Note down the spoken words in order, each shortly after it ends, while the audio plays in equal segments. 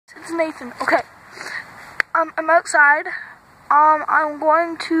It's Nathan. Okay. I'm outside. I'm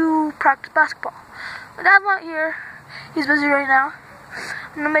going to practice basketball. My dad's not here. He's busy right now.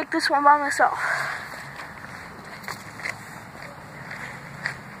 I'm gonna make this one by myself.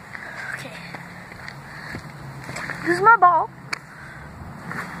 Okay. This is my ball.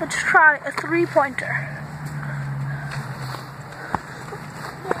 Let's try a three-pointer.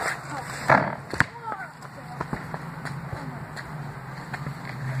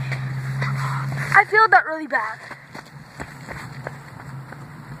 I feel that really bad.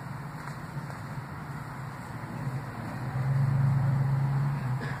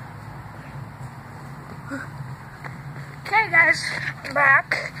 Okay guys, I'm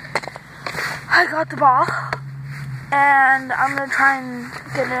back. I got the ball and I'm gonna try and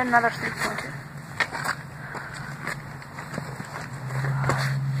get another three-pointer.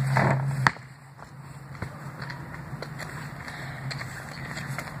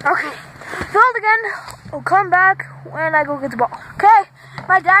 Okay. Filled again. We'll come back when I go get the ball. Okay,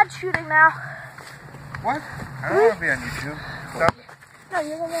 my dad's shooting now. What? I don't want to be on YouTube. Stop it. No,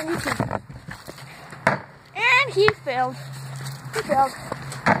 you're gonna be on YouTube. And he failed. He failed.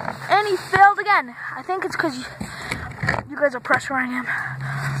 And he failed again. I think it's because you guys are pressuring him.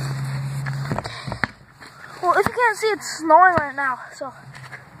 Well, if you can't see, it's snowing right now. So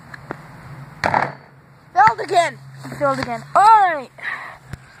failed again. He failed again. All right.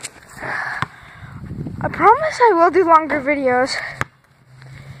 I promise I will do longer videos,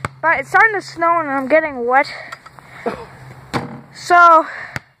 but it's starting to snow and I'm getting wet. So,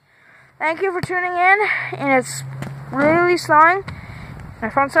 thank you for tuning in, and it's really snowing. My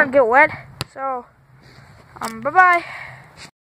phone's starting to get wet, so, bye-bye.